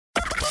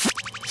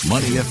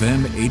Money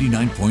FM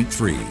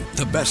 89.3,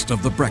 the best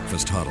of the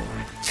breakfast huddle.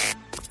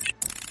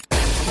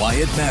 Why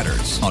it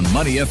matters on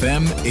Money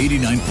FM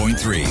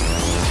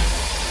 89.3.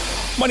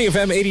 Money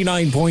FM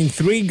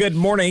 89.3. Good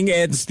morning.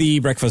 It's the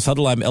Breakfast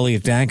Huddle. I'm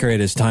Elliot Danker.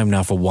 It is time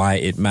now for Why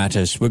It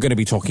Matters. We're going to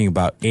be talking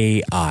about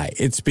AI.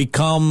 It's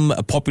become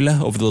popular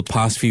over the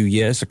past few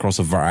years across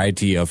a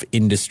variety of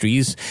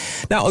industries.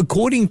 Now,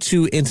 according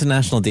to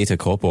International Data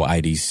Corp, or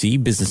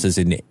IDC, businesses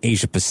in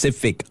Asia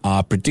Pacific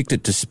are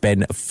predicted to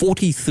spend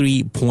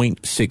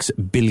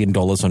 $43.6 billion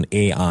on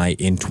AI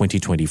in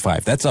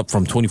 2025. That's up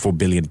from $24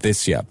 billion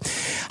this year.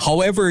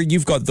 However,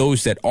 you've got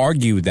those that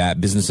argue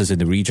that businesses in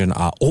the region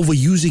are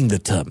overusing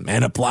the term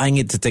and applying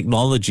it to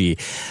technology,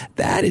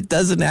 that it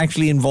doesn't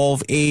actually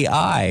involve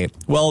AI.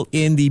 Well,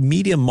 in the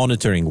media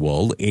monitoring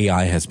world,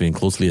 AI has been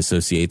closely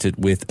associated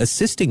with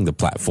assisting the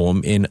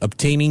platform in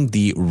obtaining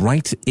the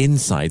right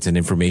insights and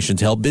information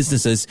to help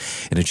businesses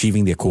in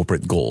achieving their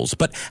corporate goals.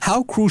 But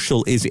how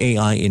crucial is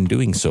AI in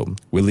doing so?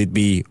 Will it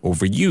be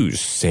overused,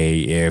 say,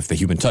 if the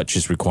human touch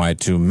is required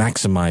to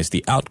maximize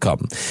the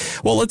outcome?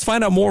 Well, let's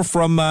find out more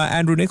from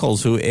Andrew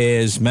Nichols, who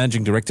is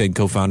Managing Director and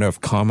Co-founder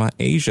of Karma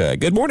Asia.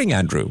 Good morning,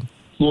 Andrew.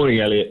 Morning,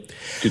 Elliot.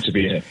 Good to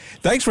be here.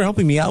 Thanks for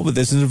helping me out with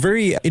this. It's a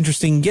very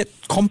interesting yet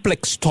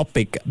complex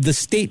topic, the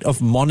state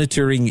of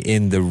monitoring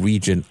in the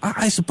region.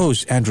 I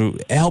suppose, Andrew,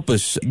 help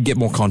us get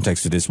more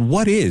context to this.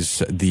 What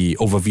is the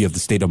overview of the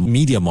state of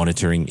media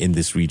monitoring in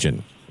this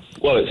region?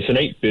 Well, it's an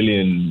 $8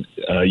 billion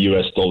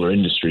US dollar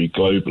industry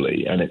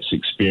globally, and it's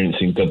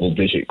experiencing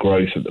double-digit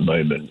growth at the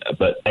moment.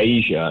 But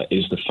Asia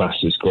is the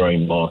fastest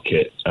growing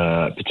market,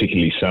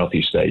 particularly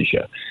Southeast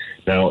Asia.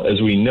 Now,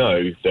 as we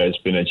know, there's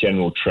been a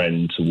general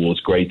trend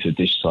towards greater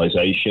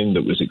digitization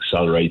that was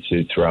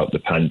accelerated throughout the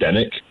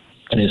pandemic.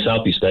 And in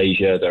Southeast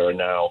Asia, there are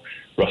now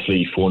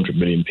roughly 400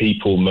 million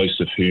people,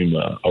 most of whom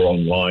are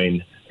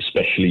online,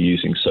 especially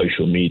using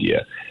social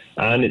media.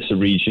 And it's a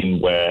region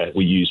where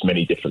we use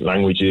many different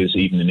languages.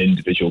 Even in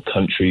individual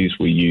countries,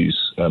 we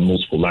use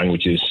multiple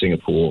languages.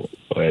 Singapore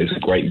is a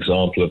great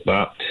example of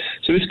that.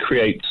 So this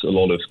creates a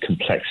lot of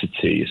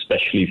complexity,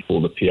 especially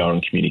for the PR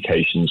and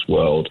communications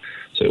world.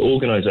 So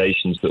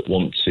organizations that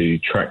want to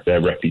track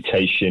their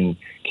reputation,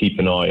 keep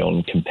an eye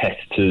on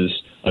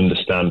competitors,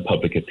 understand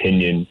public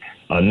opinion,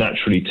 are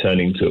naturally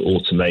turning to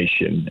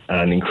automation.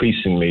 And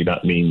increasingly,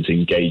 that means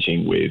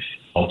engaging with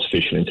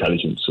artificial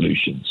intelligence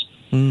solutions.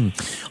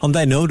 On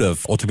that note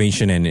of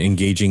automation and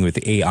engaging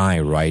with AI,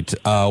 right,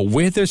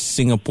 where does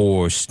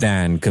Singapore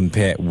stand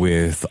compared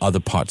with other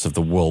parts of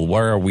the world?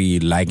 Where are we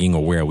lagging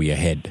or where are we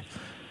ahead?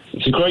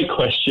 It's a great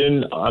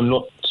question. I'm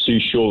not too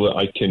sure that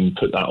I can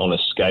put that on a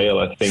scale.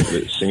 I think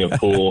that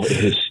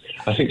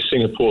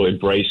Singapore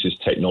embraces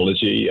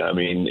technology. I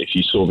mean, if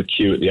you saw the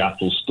queue at the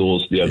Apple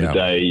stores the other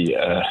day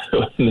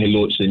when they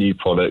launched the new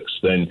products,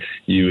 then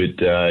you would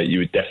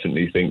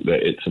definitely think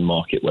that it's a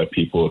market where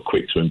people are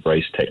quick to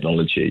embrace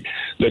technology.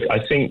 Look, I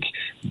think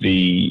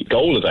the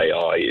goal of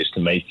AI is to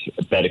make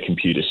better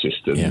computer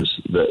systems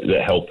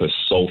that help us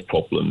solve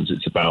problems.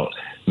 It's about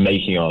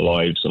making our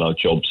lives and our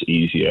jobs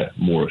easier,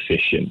 more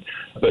efficient.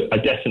 But I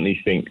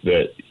definitely think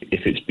that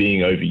if it's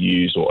being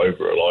overused or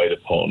over-relied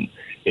upon,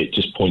 it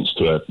just points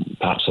to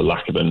perhaps a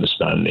lack of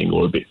understanding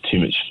or a bit too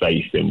much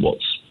faith in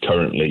what's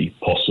currently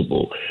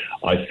possible.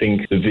 I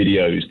think the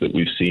videos that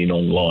we've seen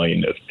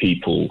online of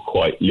people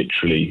quite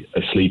literally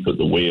asleep at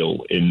the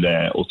wheel in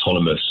their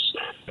autonomous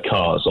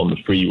cars on the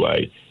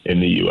freeway in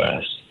the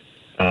US,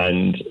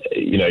 and,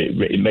 you know,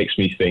 it makes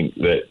me think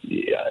that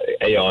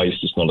AI is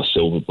just not a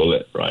silver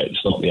bullet, right?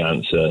 It's not the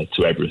answer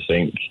to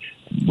everything.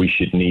 We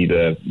should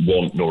neither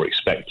want nor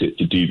expect it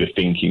to do the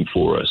thinking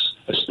for us,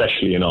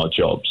 especially in our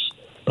jobs,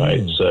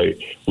 right? So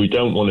we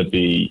don't want to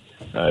be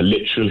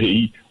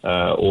literally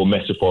or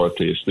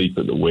metaphorically asleep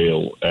at the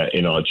wheel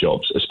in our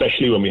jobs,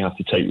 especially when we have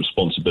to take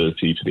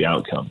responsibility for the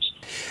outcomes.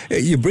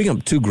 You bring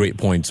up two great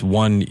points.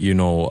 One, you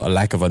know, a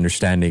lack of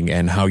understanding,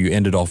 and how you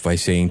ended off by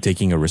saying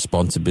taking a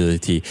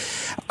responsibility.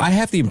 I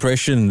have the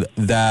impression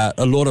that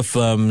a lot of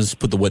firms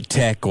put the word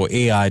tech or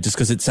AI just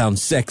because it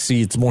sounds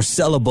sexy, it's more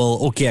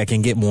sellable, okay, I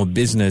can get more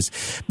business.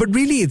 But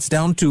really it's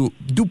down to,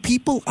 do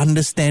people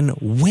understand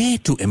where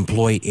to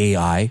employ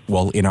AI,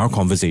 well, in our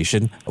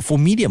conversation, for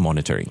media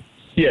monitoring?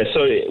 Yeah,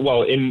 so,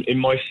 well, in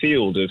my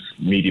field of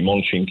media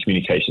monitoring,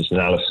 communications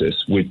analysis,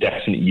 we're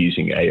definitely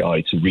using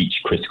AI to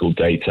reach critical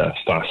data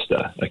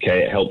faster,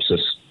 okay? It helps us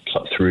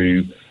cut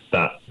through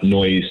that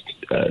noise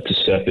to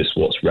surface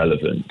what's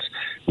relevant.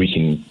 We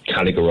can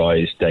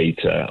categorize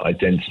data,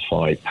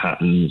 identify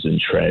patterns and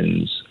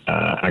trends,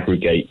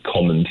 aggregate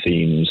common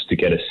themes to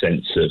get a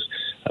sense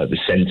of the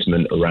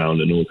sentiment around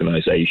an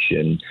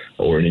organization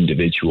or an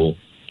individual.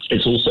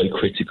 It's also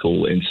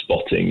critical in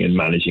spotting and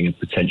managing a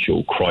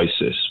potential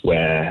crisis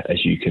where,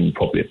 as you can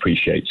probably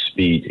appreciate,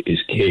 speed is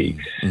key.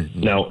 Mm-hmm.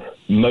 Now,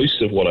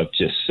 most of what I've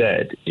just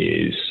said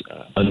is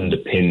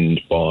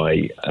underpinned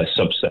by a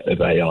subset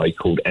of AI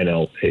called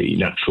NLP,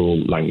 natural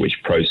language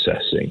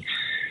processing.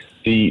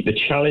 The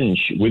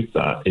challenge with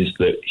that is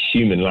that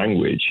human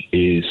language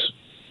is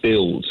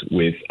filled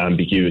with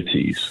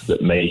ambiguities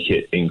that make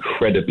it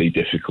incredibly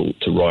difficult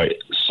to write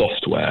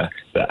software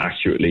that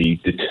accurately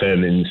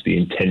determines the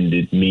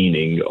intended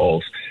meaning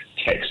of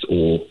text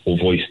or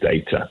voice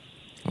data.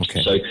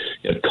 Okay. So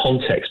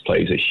context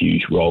plays a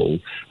huge role.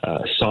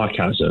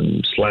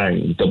 Sarcasm,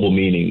 slang, double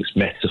meanings,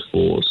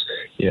 metaphors.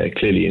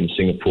 Clearly in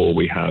Singapore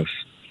we have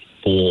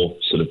 4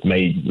 sort of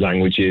main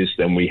languages.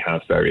 Then we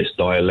have various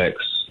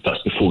dialects.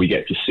 That's before we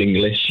get to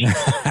Singlish.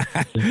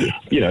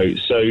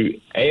 So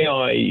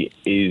AI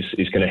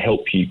is going to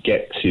help you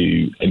get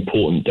to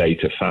important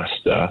data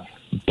faster,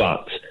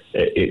 but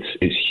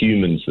it's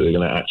humans that are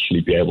going to actually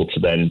be able to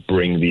then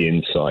bring the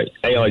insight.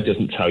 AI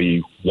doesn't tell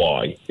you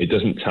why. It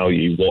doesn't tell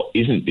you what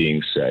isn't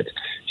being said.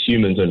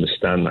 Humans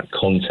understand that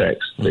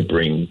context. They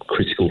bring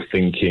critical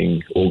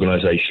thinking,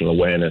 organizational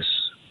awareness,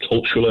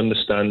 cultural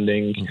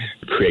understanding,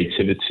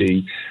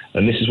 creativity,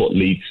 and this is what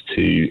leads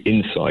to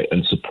insight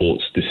and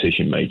supports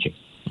decision making.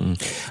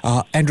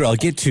 Andrew, I'll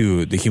get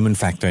to the human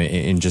factor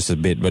in just a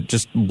bit, but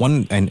just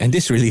one, and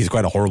this really is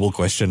quite a horrible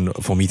question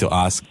for me to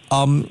ask.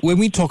 When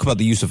we talk about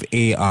the use of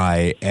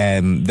AI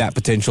and that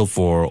potential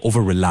for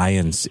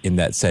over-reliance in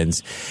that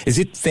sense, is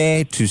it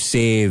fair to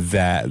say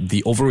that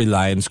the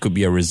over-reliance could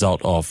be a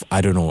result of,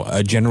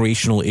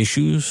 generational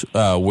issues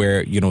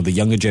where, the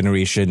younger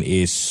generation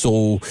is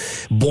so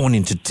born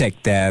into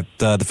tech that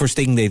the first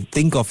thing they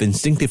think of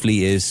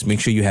instinctively is make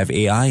sure you have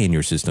AI in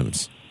your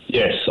systems?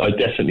 Yes, I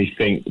definitely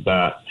think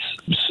that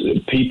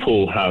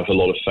people have a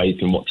lot of faith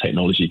in what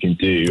technology can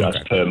do, as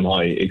per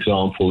my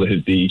example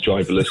of the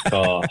driverless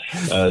car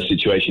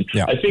situation.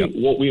 Yeah, I think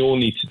what we all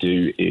need to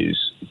do is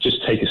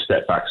just take a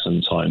step back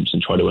sometimes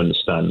and try to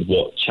understand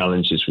what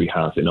challenges we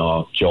have in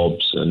our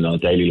jobs and our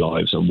daily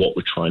lives and what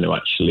we're trying to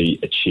actually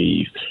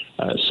achieve.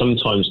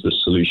 Sometimes the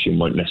solution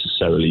won't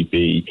necessarily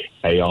be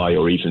AI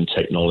or even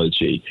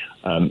technology.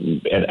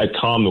 At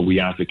Karma, we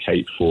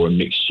advocate for a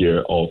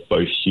mixture of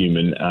both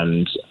human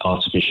and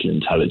artificial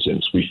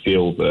intelligence. We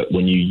feel that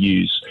when you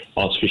use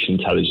artificial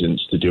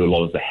intelligence to do a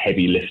lot of the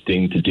heavy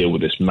lifting, to deal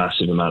with this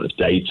massive amount of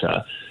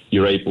data,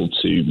 you're able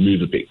to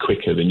move a bit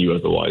quicker than you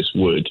otherwise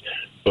would.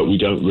 But we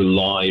don't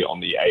rely on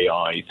the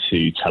AI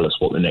to tell us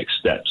what the next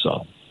steps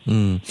are.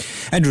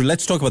 Andrew,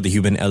 let's talk about the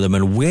human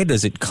element. Where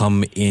does it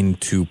come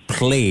into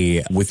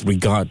play with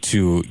regard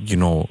to,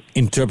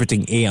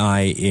 interpreting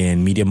AI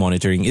in media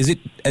monitoring? Is it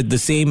the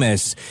same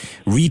as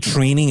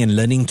retraining and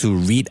learning to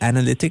read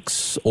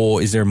analytics,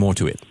 or is there more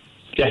to it?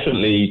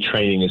 Definitely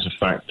training is a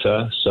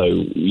factor.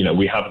 So,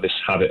 we have this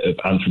habit of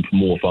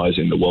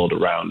anthropomorphizing the world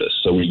around us.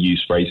 So we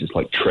use phrases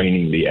like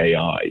training the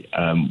AI,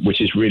 which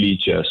is really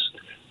just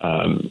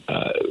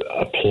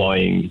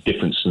applying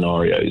different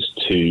scenarios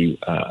to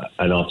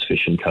an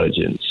artificial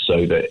intelligence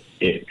so that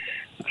it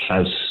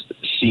has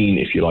seen,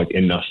 if you like,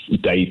 enough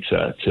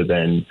data to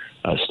then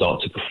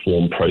start to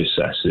perform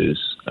processes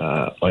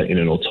in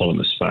an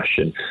autonomous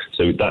fashion.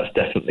 So that's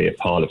definitely a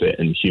part of it,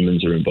 and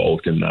humans are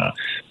involved in that.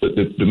 But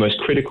the most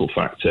critical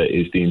factor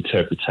is the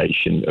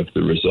interpretation of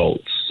the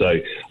results. So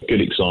a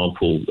good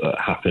example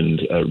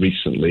happened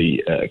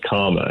recently at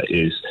Karma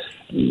is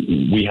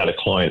we had a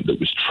client that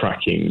was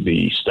tracking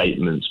the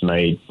statements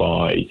made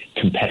by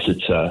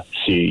competitor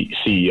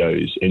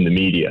CEOs in the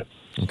media.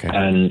 Okay.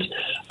 And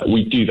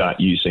we do that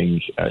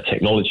using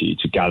technology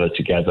to gather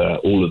together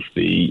all of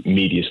the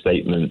media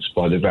statements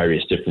by the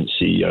various different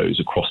CEOs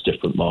across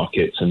different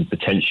markets and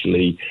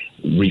potentially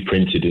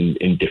reprinted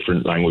in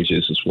different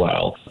languages as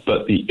well.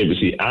 But it was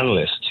the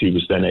analyst who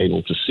was then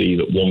able to see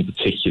that one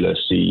particular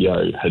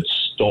CEO had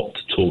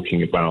stopped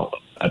talking about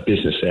a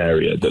business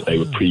area that they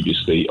were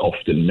previously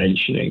often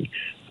mentioning.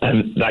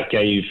 And that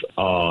gave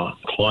our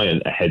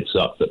client a heads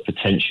up that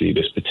potentially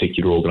this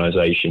particular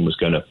organization was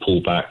going to pull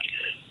back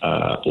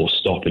or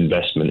stop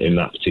investment in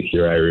that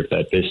particular area of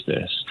their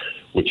business,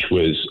 which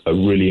was a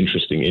really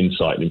interesting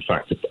insight. In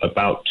fact,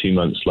 about 2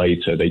 months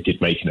later, they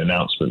did make an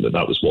announcement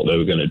that was what they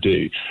were going to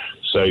do.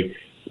 So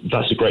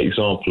that's a great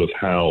example of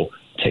how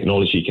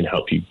technology can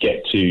help you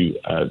get to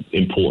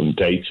important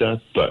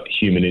data, but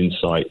human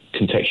insight,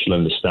 contextual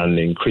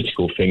understanding,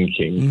 critical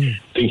thinking,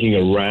 thinking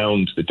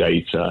around the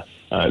data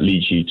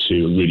leads you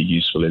to a really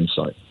useful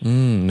insight.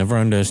 Never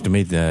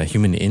underestimate the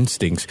human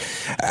instincts.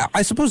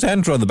 I suppose,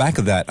 Andrew, on the back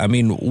of that,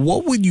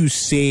 what would you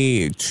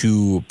say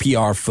to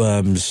PR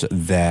firms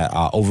that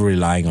are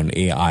over-relying on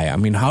AI?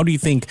 How do you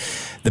think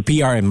the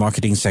PR and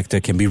marketing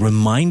sector can be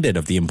reminded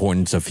of the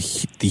importance of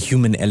the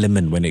human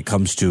element when it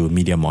comes to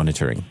media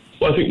monitoring?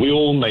 Well, I think we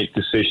all make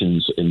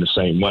decisions in the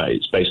same way.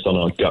 It's based on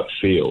our gut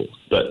feel.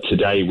 But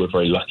today we're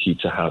very lucky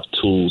to have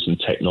tools and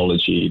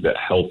technology that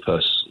help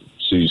us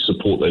to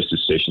support those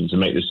decisions and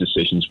make those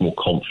decisions more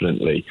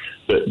confidently,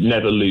 but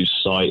never lose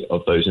sight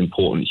of those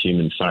important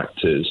human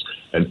factors.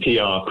 And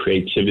PR,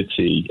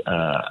 creativity,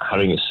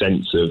 having a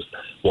sense of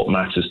what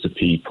matters to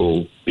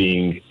people,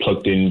 being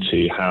plugged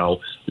into how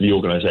the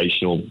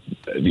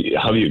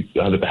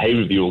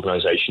behavior of the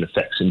organization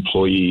affects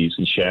employees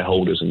and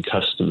shareholders and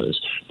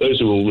customers.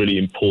 Those are all really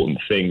important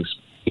things.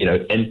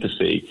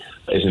 empathy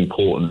is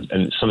important,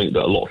 and it's something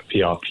that a lot of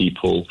PR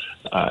people,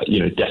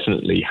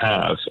 definitely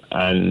have.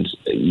 And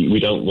we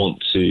don't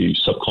want to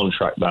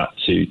subcontract that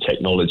to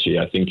technology.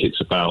 I think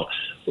it's about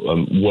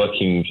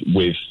working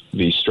with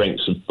the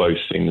strengths of both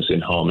things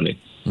in harmony.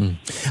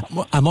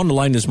 I'm on the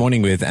line this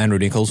morning with Andrew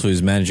Nichols, who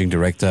is Managing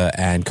Director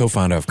and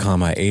co-founder of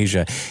Karma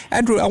Asia.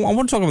 Andrew, I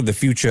want to talk about the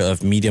future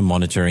of media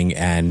monitoring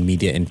and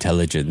media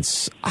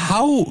intelligence.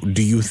 How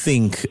do you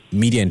think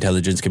media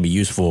intelligence can be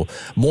used for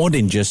more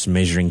than just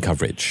measuring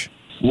coverage?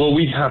 Well,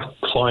 we have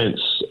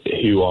clients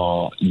who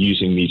are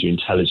using media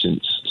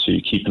intelligence to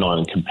keep an eye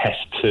on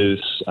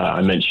competitors.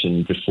 I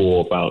mentioned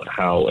before about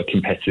how a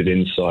competitive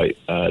insight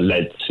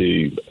led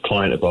to a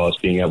client of ours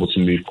being able to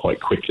move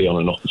quite quickly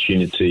on an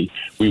opportunity.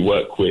 We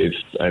work with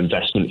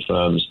investment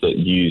firms that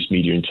use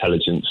media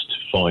intelligence to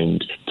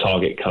find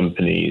target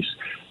companies.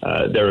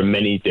 There are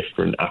many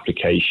different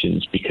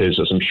applications because,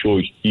 as I'm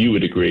sure you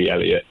would agree,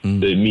 Elliot,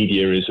 the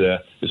media is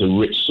a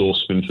rich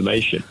source of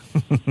information.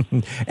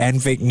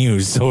 And fake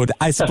news. So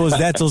I suppose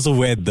that's also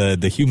where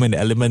the human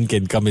element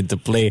can come into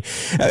play.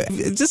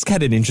 Just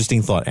had an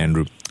interesting thought,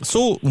 Andrew.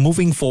 So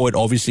moving forward,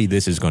 obviously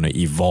this is going to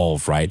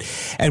evolve, right?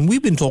 And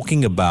we've been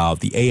talking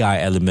about the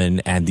AI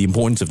element and the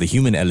importance of the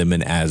human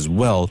element as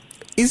well.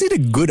 Is it a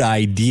good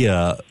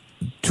idea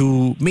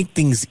to make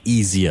things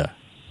easier?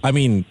 I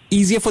mean,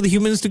 easier for the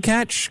humans to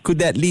catch? Could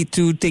that lead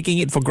to taking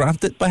it for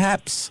granted,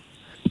 perhaps?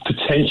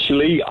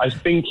 Potentially. I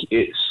think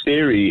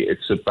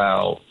it's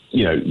about,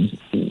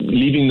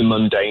 leaving the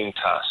mundane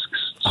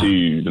tasks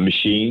to the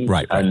machines,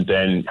 right. And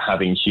then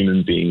having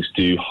human beings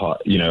doing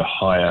tasks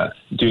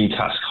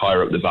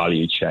higher up the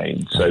value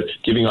chain. So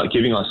giving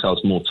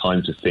ourselves more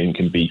time to think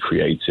and be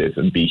creative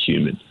and be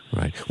human.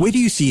 Right. Where do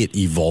you see it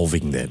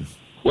evolving then?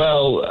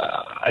 Well,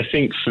 I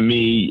think for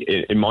me,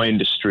 in my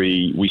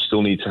industry, we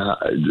still need to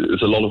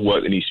there's a lot of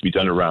work that needs to be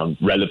done around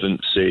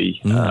relevancy.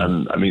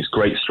 It's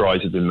great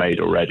strides have been made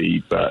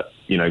already, but,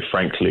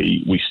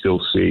 frankly, we still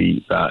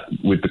see that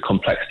with the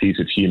complexities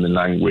of human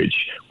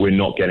language, we're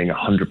not getting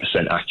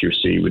 100%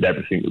 accuracy with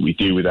everything that we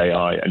do with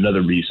AI.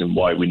 Another reason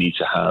why we need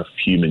to have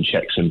human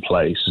checks in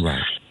place.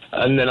 Right.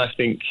 And then I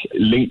think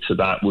linked to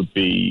that would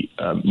be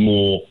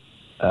more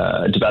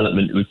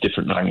development with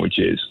different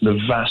languages. The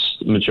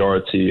vast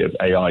majority of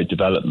AI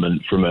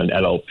development from an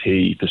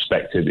LLP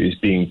perspective is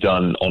being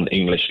done on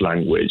English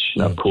language.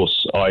 Now, of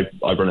course, I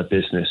run a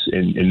business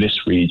in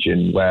this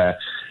region where,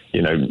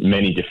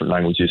 many different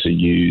languages are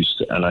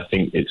used. And I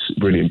think it's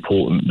really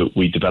important that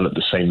we develop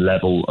the same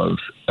level of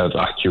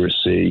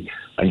accuracy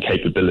and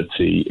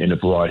capability in a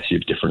variety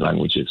of different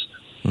languages.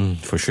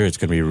 For sure, it's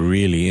going to be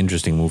really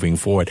interesting moving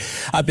forward.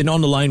 I've been on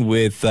the line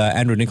with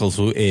Andrew Nichols,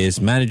 who is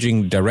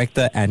Managing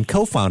Director and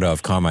co-founder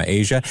of Karma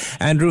Asia.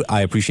 Andrew,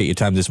 I appreciate your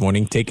time this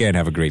morning. Take care and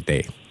have a great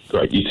day.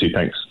 Great. You too.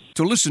 Thanks.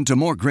 To listen to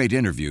more great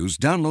interviews,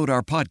 download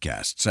our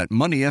podcasts at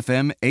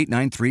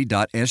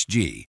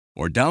moneyfm893.sg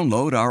or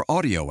download our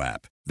audio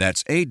app.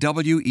 That's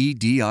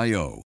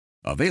AWEDIO.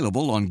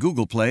 Available on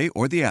Google Play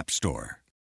or the App Store.